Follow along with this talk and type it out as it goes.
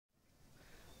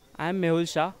I am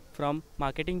Mehul Shah from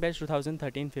Marketing Batch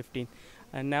 2013-15,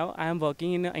 and now I am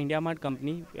working in an India Mart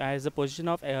company as a position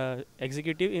of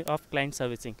executive of client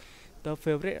servicing.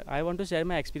 I want to share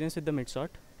my experience with the MITSOT.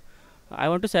 I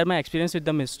want to share my experience with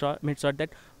the MITSOT that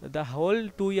the whole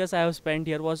 2 years I have spent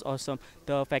here was awesome.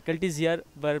 The faculties here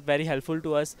were very helpful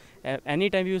to us.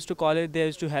 Anytime we used to call it, they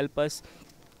used to help us.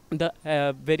 The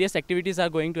various activities are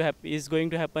going to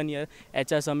happen here.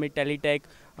 HR Summit, Teletech,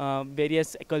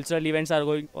 various cultural events are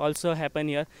going also happen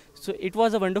here. So it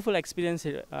was a wonderful experience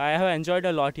here. I have enjoyed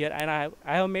a lot here, and I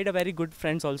have made a very good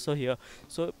friends also here.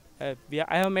 So I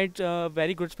have made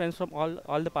very good friends from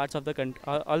all the parts of the country,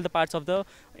 all the parts of the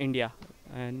India,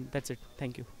 and that's it.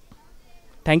 Thank you.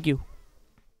 Thank you.